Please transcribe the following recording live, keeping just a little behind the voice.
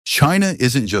China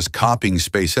isn't just copying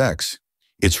SpaceX,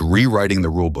 it's rewriting the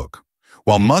rulebook.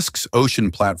 While Musk's ocean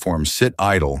platforms sit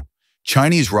idle,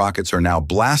 Chinese rockets are now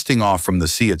blasting off from the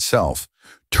sea itself,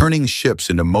 turning ships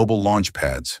into mobile launch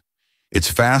pads. It's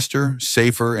faster,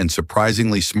 safer, and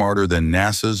surprisingly smarter than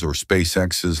NASA's or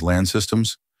SpaceX's land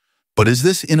systems. But is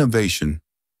this innovation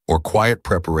or quiet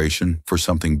preparation for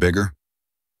something bigger?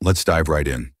 Let's dive right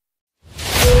in.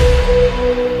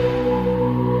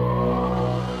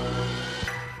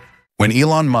 When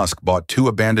Elon Musk bought 2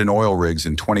 abandoned oil rigs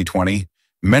in 2020,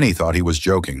 many thought he was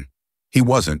joking. He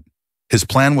wasn't. His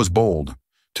plan was bold,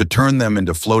 to turn them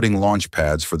into floating launch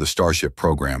pads for the Starship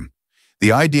program.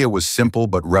 The idea was simple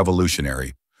but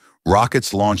revolutionary.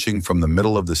 Rockets launching from the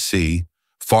middle of the sea,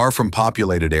 far from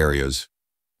populated areas,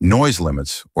 noise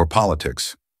limits, or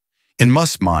politics. In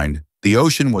Musk's mind, the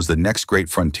ocean was the next great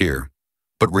frontier,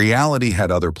 but reality had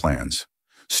other plans.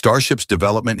 Starship's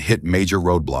development hit major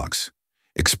roadblocks.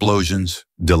 Explosions,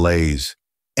 delays,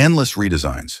 endless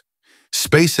redesigns.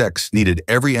 SpaceX needed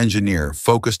every engineer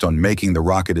focused on making the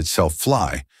rocket itself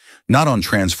fly, not on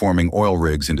transforming oil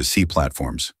rigs into sea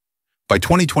platforms. By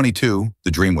 2022,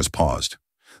 the dream was paused.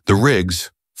 The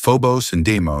rigs, Phobos and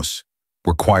Deimos,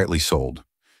 were quietly sold.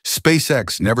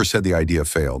 SpaceX never said the idea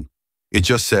failed. It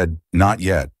just said, not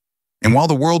yet. And while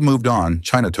the world moved on,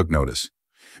 China took notice.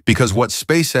 Because what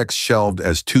SpaceX shelved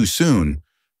as too soon,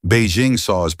 Beijing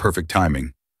saw as perfect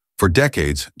timing. For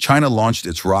decades, China launched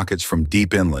its rockets from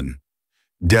deep inland,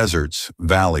 deserts,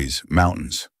 valleys,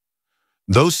 mountains.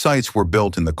 Those sites were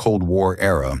built in the Cold War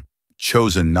era,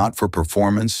 chosen not for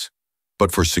performance,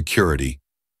 but for security,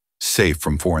 safe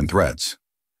from foreign threats.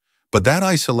 But that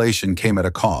isolation came at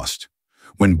a cost.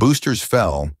 When boosters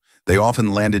fell, they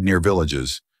often landed near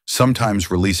villages, sometimes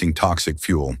releasing toxic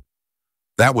fuel.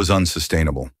 That was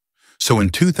unsustainable. So in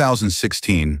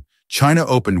 2016, China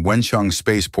opened Wenchang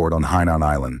Spaceport on Hainan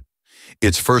Island,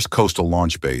 its first coastal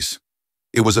launch base.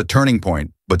 It was a turning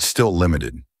point, but still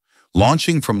limited.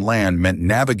 Launching from land meant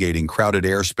navigating crowded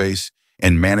airspace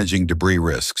and managing debris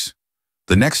risks.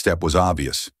 The next step was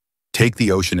obvious: take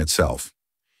the ocean itself.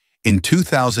 In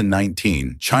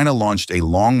 2019, China launched a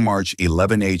Long March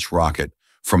 11H rocket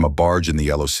from a barge in the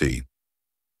Yellow Sea.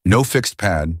 No fixed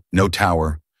pad, no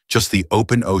tower, just the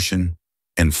open ocean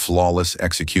and flawless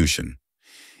execution.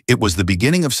 It was the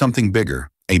beginning of something bigger,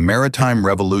 a maritime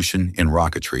revolution in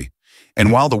rocketry.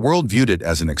 And while the world viewed it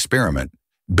as an experiment,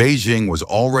 Beijing was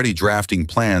already drafting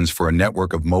plans for a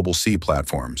network of mobile sea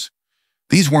platforms.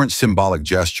 These weren't symbolic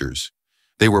gestures.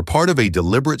 They were part of a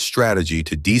deliberate strategy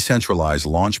to decentralize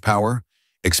launch power,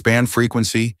 expand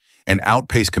frequency, and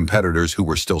outpace competitors who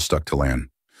were still stuck to land.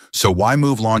 So why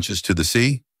move launches to the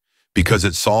sea? Because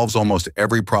it solves almost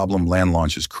every problem land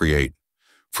launches create.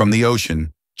 From the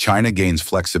ocean, China gains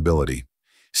flexibility.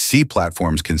 Sea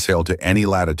platforms can sail to any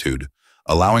latitude,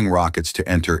 allowing rockets to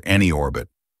enter any orbit,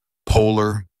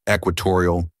 polar,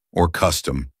 equatorial, or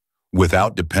custom,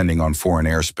 without depending on foreign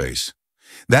airspace.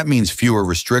 That means fewer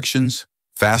restrictions,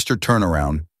 faster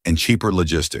turnaround, and cheaper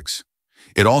logistics.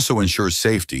 It also ensures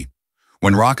safety.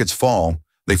 When rockets fall,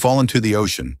 they fall into the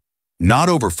ocean, not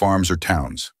over farms or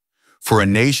towns. For a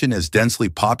nation as densely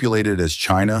populated as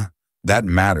China, that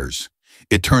matters.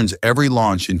 It turns every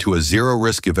launch into a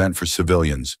zero-risk event for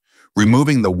civilians,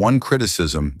 removing the one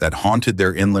criticism that haunted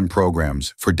their inland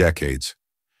programs for decades.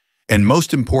 And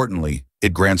most importantly,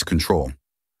 it grants control.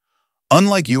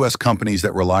 Unlike U.S. companies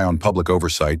that rely on public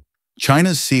oversight,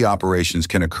 China's sea operations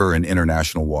can occur in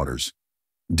international waters,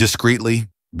 discreetly,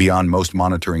 beyond most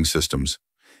monitoring systems.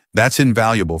 That's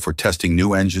invaluable for testing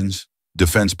new engines,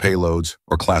 defense payloads,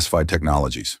 or classified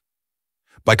technologies.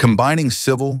 By combining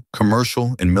civil,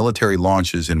 commercial, and military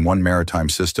launches in one maritime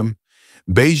system,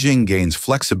 Beijing gains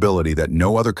flexibility that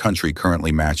no other country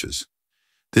currently matches.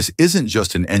 This isn't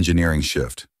just an engineering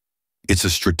shift. It's a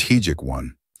strategic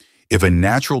one. If a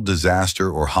natural disaster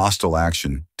or hostile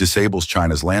action disables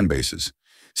China's land bases,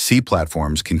 sea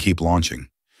platforms can keep launching.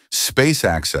 Space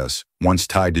access, once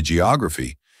tied to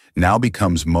geography, now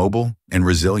becomes mobile and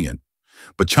resilient.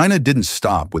 But China didn't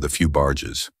stop with a few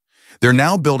barges. They're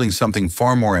now building something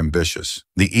far more ambitious,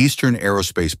 the Eastern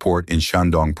Aerospace Port in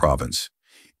Shandong Province.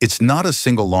 It's not a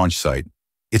single launch site,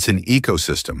 it's an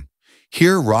ecosystem.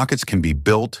 Here, rockets can be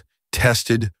built,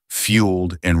 tested,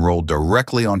 fueled, and rolled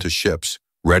directly onto ships,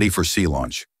 ready for sea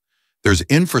launch. There's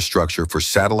infrastructure for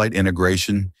satellite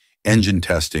integration, engine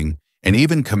testing, and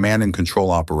even command and control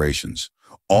operations,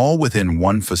 all within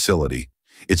one facility.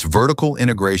 It's vertical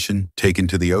integration taken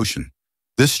to the ocean.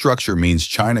 This structure means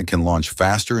China can launch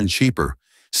faster and cheaper,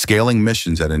 scaling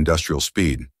missions at industrial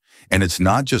speed. And it's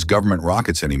not just government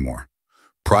rockets anymore.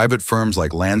 Private firms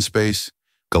like Landspace,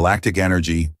 Galactic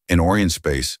Energy, and Orient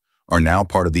Space are now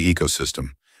part of the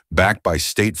ecosystem, backed by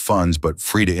state funds but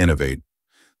free to innovate.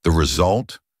 The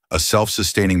result? A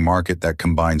self-sustaining market that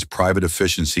combines private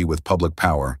efficiency with public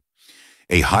power,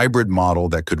 a hybrid model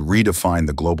that could redefine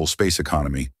the global space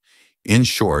economy. In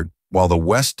short, while the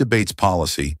West debates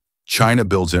policy, China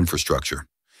builds infrastructure.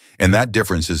 And that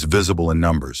difference is visible in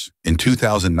numbers. In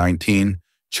 2019,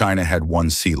 China had 1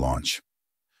 sea launch.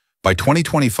 By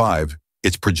 2025,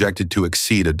 it's projected to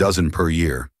exceed a dozen per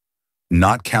year,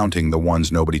 not counting the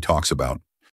ones nobody talks about.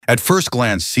 At first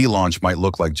glance, sea launch might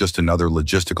look like just another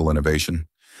logistical innovation,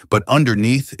 but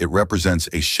underneath it represents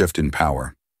a shift in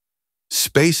power.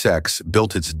 SpaceX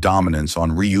built its dominance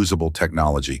on reusable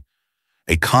technology,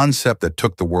 a concept that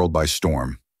took the world by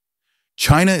storm.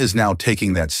 China is now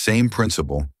taking that same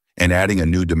principle and adding a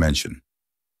new dimension: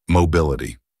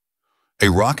 mobility. A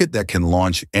rocket that can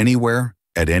launch anywhere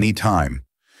at any time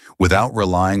without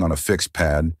relying on a fixed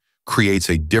pad creates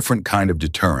a different kind of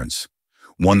deterrence,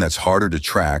 one that's harder to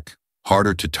track,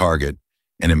 harder to target,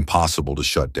 and impossible to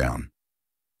shut down.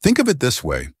 Think of it this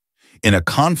way. In a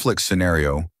conflict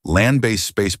scenario, land-based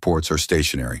spaceports are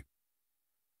stationary.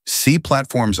 Sea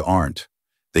platforms aren't.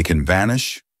 They can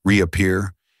vanish,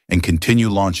 reappear, and continue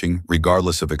launching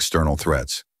regardless of external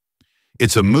threats.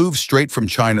 It's a move straight from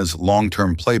China's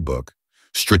long-term playbook: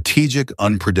 strategic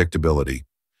unpredictability.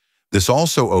 This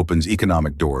also opens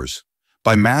economic doors.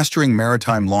 By mastering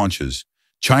maritime launches,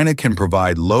 China can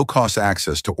provide low-cost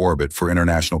access to orbit for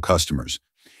international customers,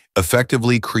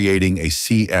 effectively creating a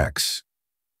CX,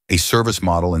 a service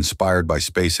model inspired by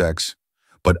SpaceX,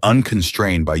 but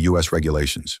unconstrained by U.S.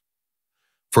 regulations.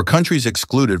 For countries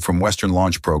excluded from Western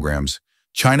launch programs,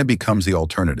 China becomes the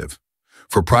alternative.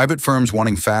 For private firms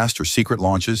wanting fast or secret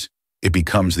launches, it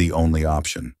becomes the only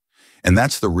option. And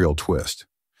that's the real twist.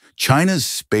 China's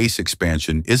space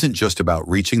expansion isn't just about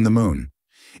reaching the moon.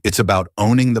 It's about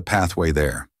owning the pathway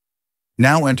there.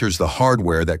 Now enters the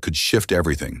hardware that could shift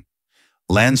everything: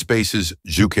 Landspace's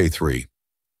Zhuke 3.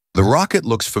 The rocket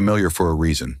looks familiar for a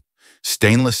reason: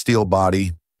 stainless steel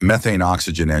body, methane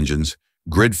oxygen engines,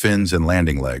 grid fins, and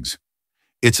landing legs.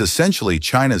 It's essentially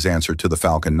China's answer to the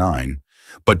Falcon 9,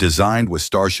 but designed with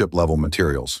Starship-level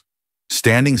materials.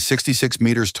 Standing 66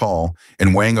 meters tall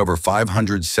and weighing over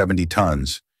 570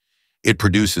 tons, it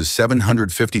produces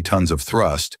 750 tons of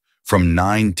thrust from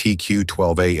 9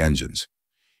 TQ-12A engines.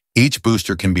 Each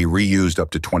booster can be reused up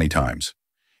to 20 times.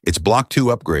 Its Block 2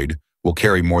 upgrade will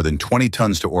carry more than 20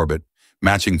 tons to orbit,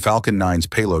 matching Falcon 9's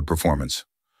payload performance.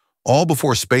 All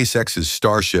before SpaceX's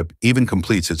Starship even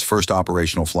completes its first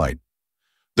operational flight.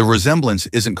 The resemblance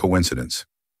isn't coincidence.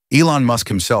 Elon Musk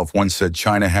himself once said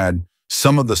China had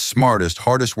some of the smartest,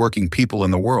 hardest-working people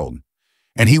in the world.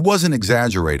 And he wasn't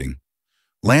exaggerating.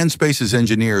 Landspace's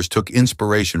engineers took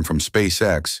inspiration from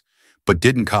SpaceX, but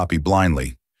didn't copy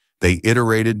blindly. They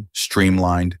iterated,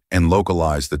 streamlined, and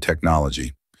localized the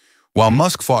technology. While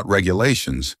Musk fought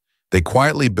regulations, they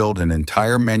quietly built an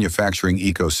entire manufacturing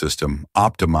ecosystem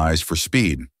optimized for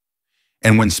speed.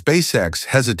 And when SpaceX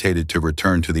hesitated to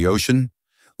return to the ocean,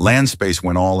 Landspace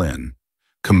went all in,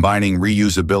 combining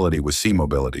reusability with sea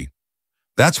mobility.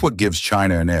 That's what gives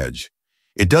China an edge.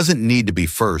 It doesn't need to be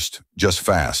first, just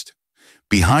fast.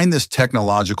 Behind this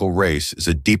technological race is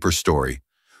a deeper story,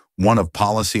 one of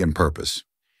policy and purpose.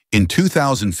 In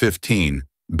 2015,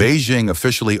 Beijing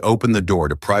officially opened the door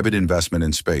to private investment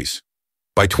in space.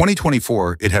 By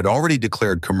 2024, it had already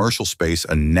declared commercial space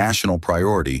a national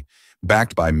priority,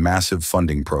 backed by massive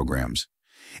funding programs.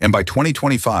 And by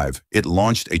 2025, it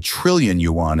launched a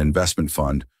trillion-yuan investment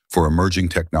fund for emerging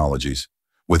technologies,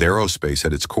 with aerospace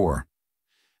at its core.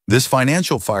 This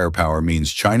financial firepower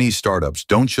means Chinese startups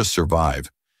don't just survive,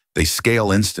 they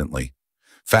scale instantly.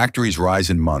 Factories rise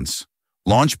in months.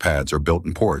 Launch pads are built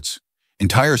in ports.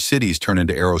 Entire cities turn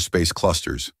into aerospace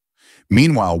clusters.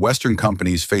 Meanwhile, Western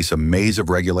companies face a maze of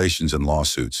regulations and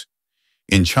lawsuits.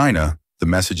 In China, the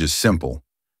message is simple: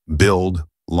 build,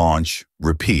 launch,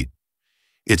 repeat.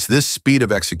 It's this speed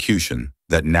of execution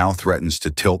that now threatens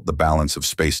to tilt the balance of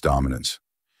space dominance.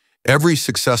 Every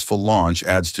successful launch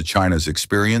adds to China's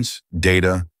experience,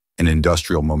 data, and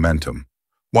industrial momentum,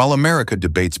 while America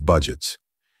debates budgets.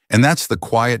 And that's the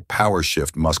quiet power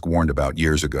shift Musk warned about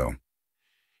years ago.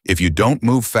 If you don't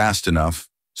move fast enough,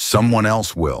 someone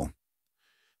else will.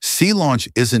 Sea Launch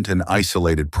isn't an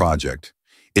isolated project.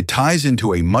 It ties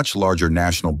into a much larger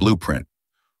national blueprint,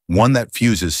 one that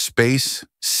fuses space,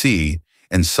 sea,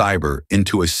 and cyber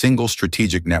into a single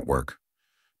strategic network.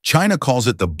 China calls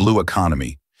it the blue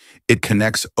economy. It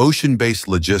connects ocean-based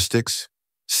logistics,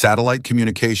 satellite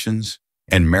communications,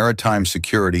 and maritime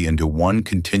security into one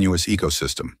continuous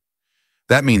ecosystem.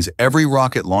 That means every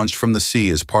rocket launched from the sea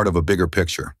is part of a bigger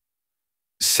picture.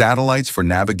 Satellites for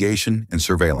navigation and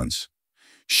surveillance.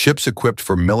 Ships equipped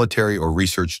for military or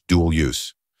research dual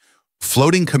use.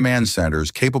 Floating command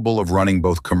centers capable of running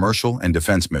both commercial and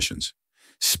defense missions.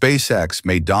 SpaceX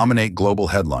may dominate global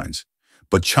headlines,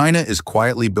 but China is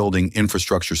quietly building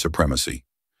infrastructure supremacy,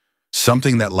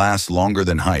 something that lasts longer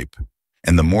than hype.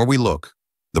 And the more we look,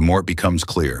 the more it becomes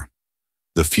clear.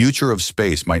 The future of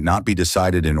space might not be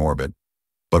decided in orbit,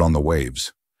 but on the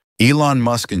waves. Elon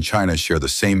Musk and China share the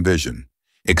same vision: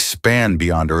 expand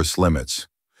beyond Earth's limits,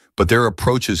 but their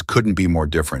approaches couldn't be more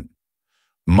different.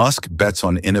 Musk bets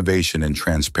on innovation and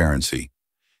transparency,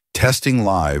 testing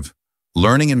live,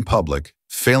 learning in public,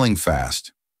 failing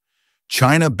fast.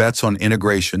 China bets on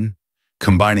integration,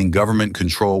 combining government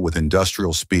control with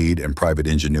industrial speed and private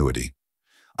ingenuity.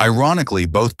 Ironically,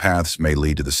 both paths may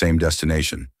lead to the same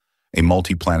destination, a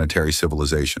multiplanetary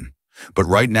civilization. But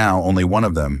right now, only one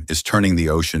of them is turning the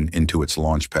ocean into its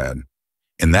launch pad.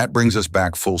 And that brings us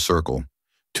back full circle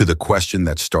to the question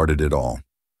that started it all.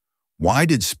 Why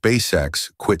did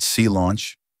SpaceX quit Sea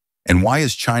Launch? And why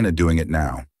is China doing it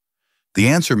now? The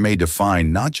answer may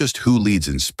define not just who leads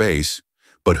in space,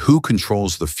 but who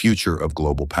controls the future of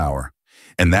global power.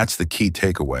 And that's the key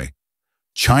takeaway.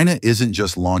 China isn't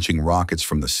just launching rockets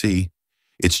from the sea,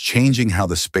 it's changing how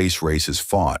the space race is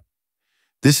fought.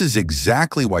 This is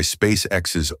exactly why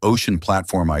SpaceX's ocean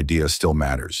platform idea still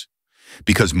matters.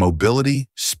 Because mobility,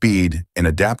 speed, and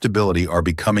adaptability are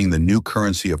becoming the new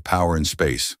currency of power in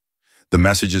space. The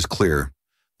message is clear.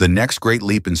 The next great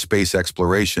leap in space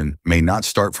exploration may not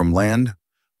start from land,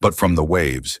 but from the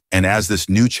waves. And as this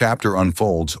new chapter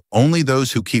unfolds, only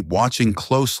those who keep watching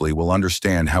closely will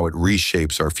understand how it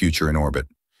reshapes our future in orbit.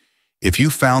 If you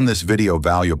found this video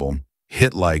valuable,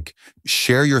 hit like,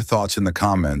 share your thoughts in the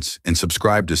comments, and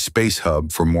subscribe to Space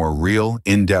Hub for more real,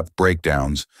 in-depth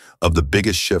breakdowns of the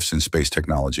biggest shifts in space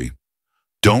technology.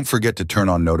 Don't forget to turn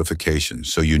on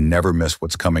notifications so you never miss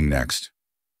what's coming next.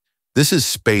 This is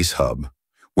Space Hub,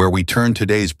 where we turn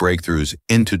today's breakthroughs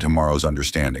into tomorrow's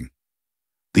understanding.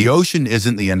 The ocean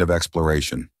isn't the end of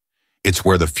exploration. It's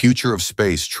where the future of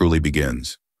space truly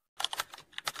begins.